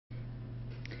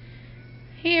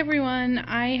Hey everyone,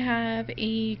 I have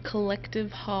a collective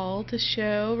haul to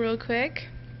show real quick.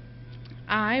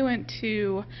 I went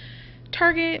to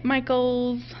Target,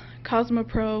 Michael's, Cosmo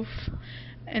Prof,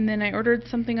 and then I ordered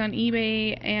something on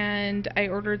eBay, and I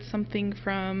ordered something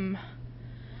from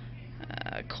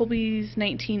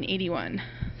Colebys1981.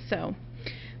 So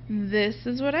this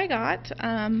is what I got.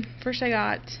 First I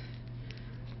got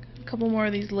a couple more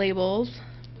of these labels.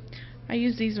 I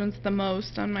use these ones the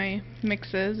most on my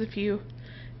mixes. If you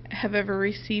have ever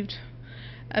received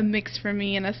a mix from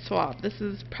me in a swap, this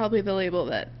is probably the label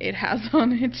that it has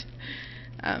on it.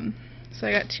 So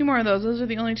I got two more of those. Those are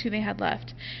the only two they had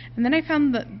left. And then I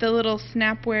found the little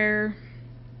Snapware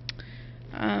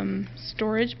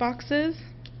storage boxes,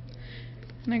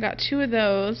 and I got two of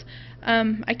those.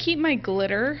 I keep my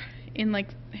glitter in, like,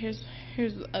 here's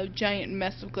a giant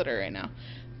mess of glitter right now,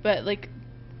 but like,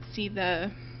 see,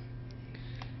 I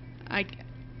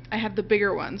have the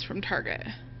bigger ones from Target.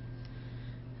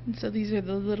 And so these are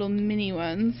the little mini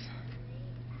ones.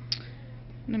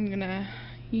 And I'm gonna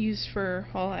use for,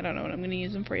 well, I don't know what I'm gonna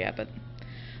use them for yet, but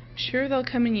I'm sure they'll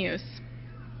come in use.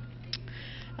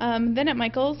 Then at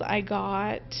Michael's I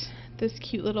got this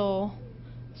cute little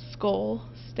skull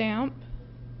stamp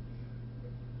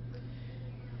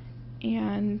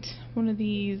and one of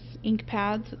these ink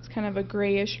pads. It's kind of a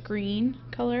grayish green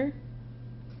color.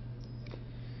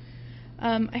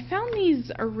 I found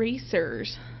these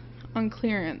erasers on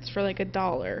clearance for like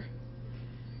 $1.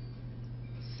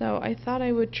 So I thought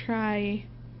I would try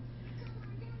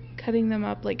cutting them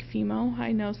up like Fimo.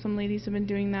 I know some ladies have been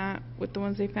doing that with the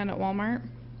ones they found at Walmart.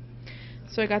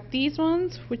 So I got these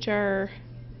ones, which are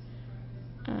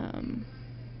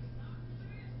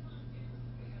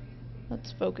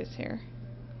let's focus here.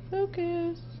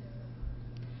 Focus.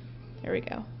 There we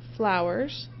go.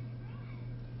 Flowers.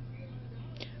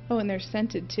 Oh, and they're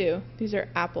scented too. These are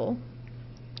apple.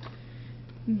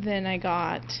 Then I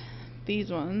got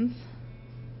these ones,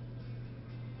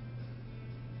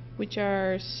 which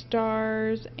are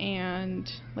stars and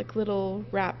like little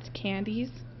wrapped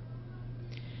candies.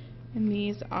 And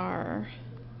these are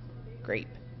grape.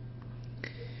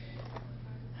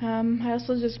 I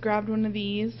also just grabbed one of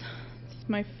these. It's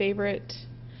my favorite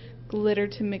glitter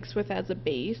to mix with as a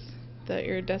base, the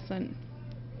iridescent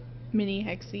mini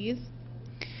hexies.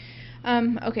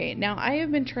 Okay, now I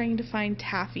have been trying to find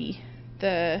taffy,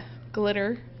 the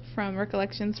glitter from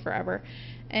Recollections forever,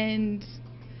 and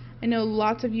I know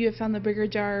lots of you have found the bigger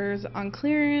jars on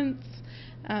clearance.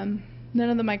 None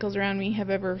of the Michaels around me have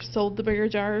ever sold the bigger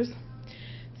jars,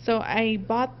 so I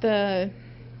bought the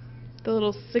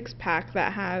little 6-pack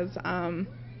that has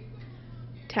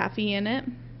taffy in it.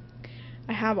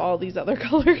 I have all these other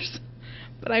colors,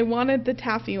 but I wanted the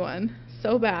taffy one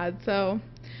so bad, so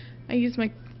I used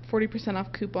my 40%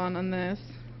 off coupon on this.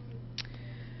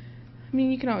 I mean,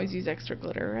 you can always use extra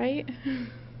glitter, right?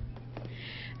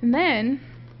 And then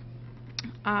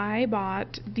I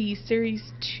bought the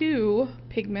Series 2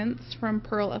 pigments from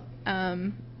Pearl,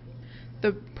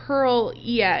 the Pearl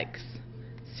EX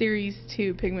Series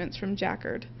 2 pigments from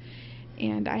Jacquard.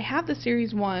 And I have the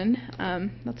Series 1.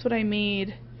 That's what I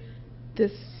made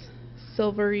this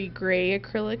silvery gray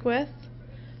acrylic with.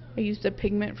 I used a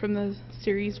pigment from the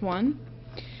Series 1.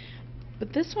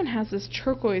 But this one has this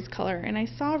turquoise color, and I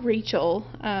saw Rachel,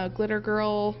 Glitter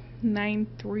Girl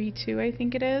 932, I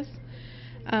think it is,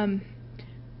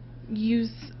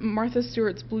 use Martha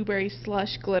Stewart's Blueberry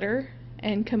Slush glitter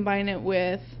and combine it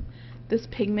with this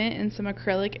pigment and some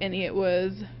acrylic, and it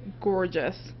was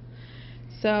gorgeous.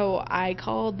 So I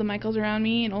called the Michaels around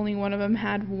me, and only one of them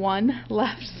had one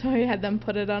left, so I had them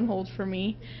put it on hold for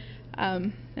me.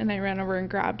 And I ran over and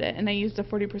grabbed it, and I used a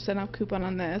 40% off coupon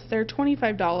on this. They're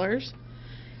 $25.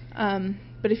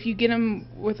 But if you get them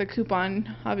with a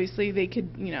coupon, obviously they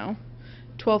could, you know,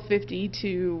 $12.50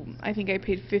 to, I think I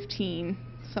paid $15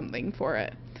 something for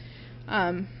it.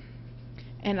 And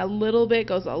a little bit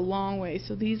goes a long way,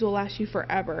 so these will last you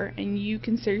forever, and you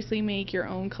can seriously make your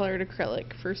own colored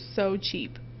acrylic for so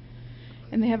cheap.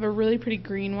 And they have a really pretty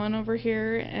green one over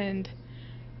here, and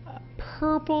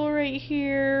purple right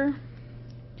here,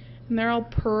 and they're all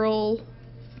pearl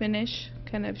finish,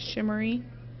 kind of shimmery.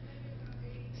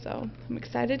 So I'm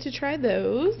excited to try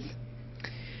those.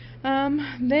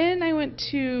 Then I went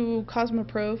to Cosmo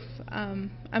Prof.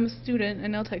 I'm a student, a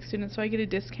nail tech student, so I get a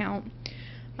discount.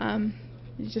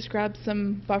 You just grab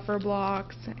some buffer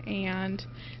blocks, and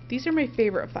these are my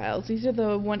favorite files. These are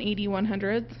the 180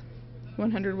 100s,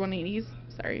 100 180s,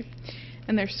 sorry,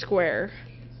 and they're square.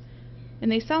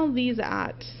 And they sell these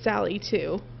at Sally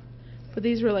too, but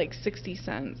these were like 60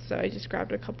 cents, so I just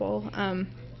grabbed a couple.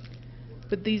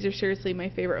 But these are seriously my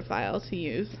favorite file to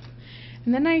use.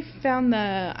 And then I found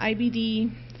the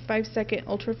IBD 5-second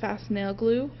ultra fast nail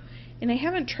glue, and I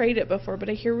haven't tried it before, but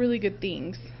I hear really good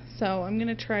things, so I'm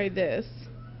gonna try this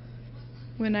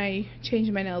when I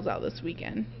change my nails out this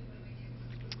weekend.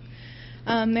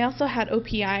 They also had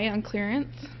OPI on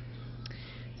clearance,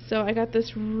 so I got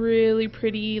this really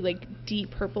pretty, like, deep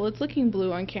purple. It's looking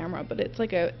blue on camera, but it's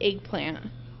like a eggplant,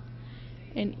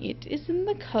 and it is in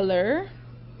the color,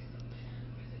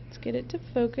 let's get it to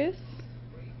focus,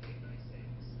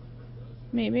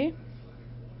 maybe.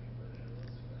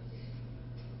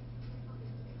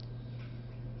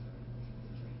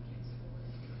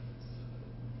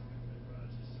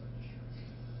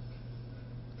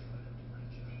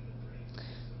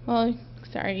 Well,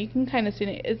 sorry, you can kind of see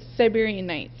it. It's Siberian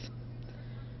Nights,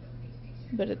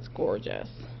 but it's gorgeous.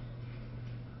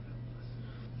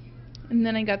 And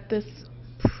then I got this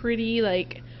pretty,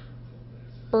 like,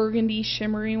 burgundy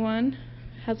shimmery one.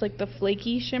 Has like the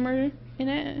flaky shimmer in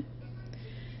it.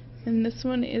 And this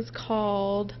one is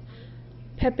called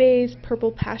Pepe's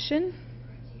Purple Passion.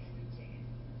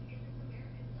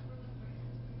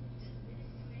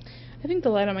 I think the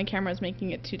light on my camera is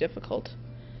making it too difficult.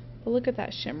 But look at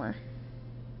that shimmer.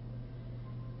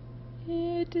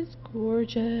 It is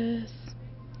gorgeous.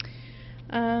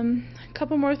 A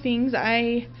couple more things.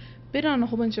 I bid on a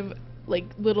whole bunch of like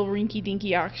little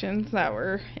rinky-dinky auctions that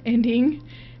were ending,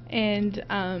 and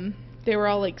they were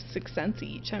all like 6 cents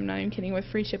each. I'm not even kidding, with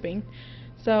free shipping.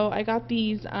 So I got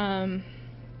these, let's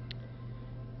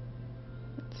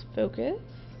focus,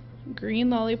 green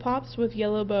lollipops with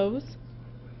yellow bows.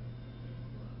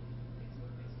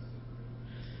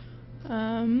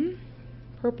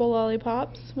 Purple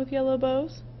lollipops with yellow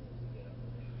bows.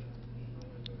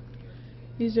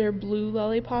 These are blue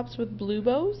lollipops with blue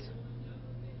bows.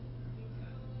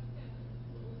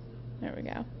 There we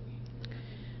go.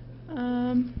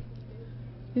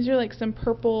 These are like some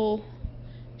purple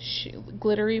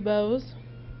glittery bows.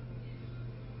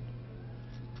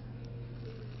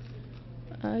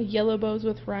 Yellow bows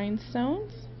with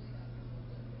rhinestones.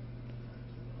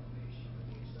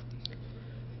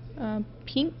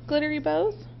 Pink glittery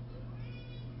bows.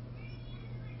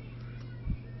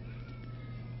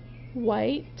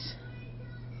 White,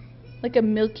 like a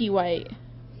milky white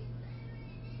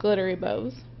glittery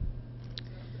bows.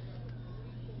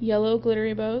 Yellow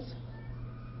glittery bows.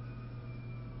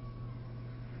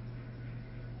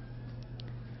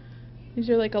 These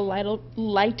are like a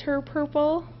lighter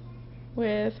purple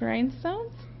with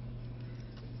rhinestones.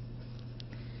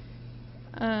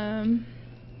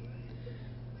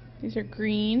 These are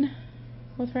green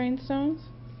with rhinestones.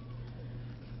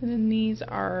 And then these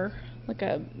are like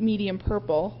a medium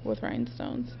purple with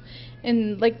rhinestones.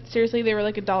 And like seriously, they were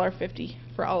like $1.50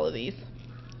 for all of these.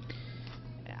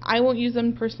 I won't use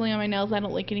them personally on my nails. I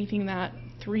don't like anything that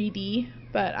 3D,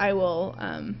 but I will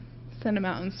send them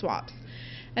out in swaps.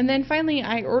 And then finally,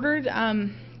 I ordered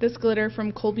this glitter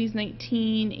from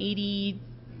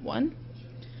Colebys1981,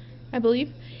 I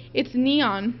believe. It's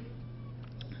neon.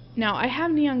 Now, I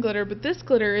have neon glitter, but this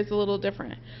glitter is a little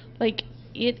different. Like,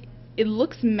 it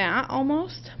looks matte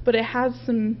almost, but it has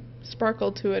some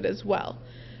sparkle to it as well.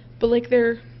 But like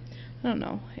I don't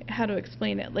know how to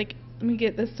explain it. Like, let me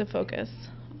get this to focus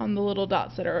on the little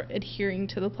dots that are adhering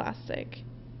to the plastic.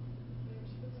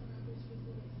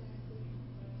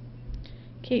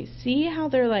 Okay, see how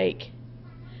they're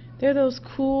those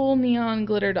cool neon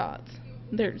glitter dots.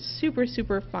 They're super,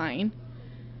 super fine.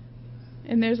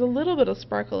 And there's a little bit of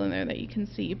sparkle in there that you can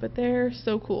see, but they're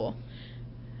so cool.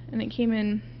 And it came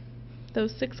in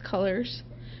those 6 colors.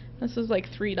 This was like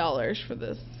 $3 for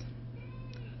this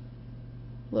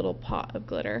little pot of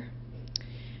glitter.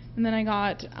 And then I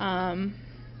got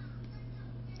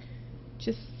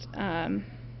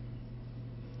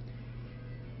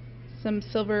some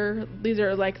silver. These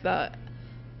are like the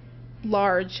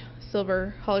large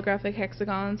silver holographic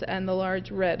hexagons and the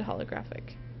large red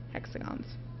holographic hexagons.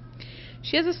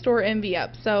 She has a store envy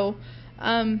up, so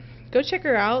go check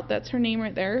her out. That's her name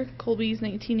right there,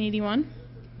 Colebys1981.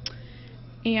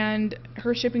 And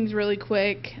her shipping's really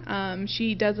quick.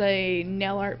 She does a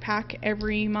nail art pack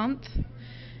every month.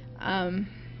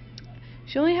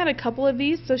 She only had a couple of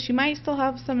these, so she might still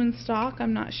have some in stock.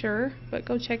 I'm not sure, but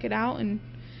go check it out and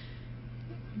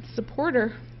support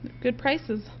her. Good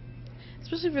prices,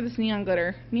 especially for this neon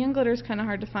glitter. Neon glitter is kind of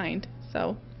hard to find.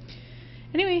 So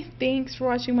anyway, thanks for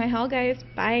watching my haul, guys.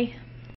 Bye.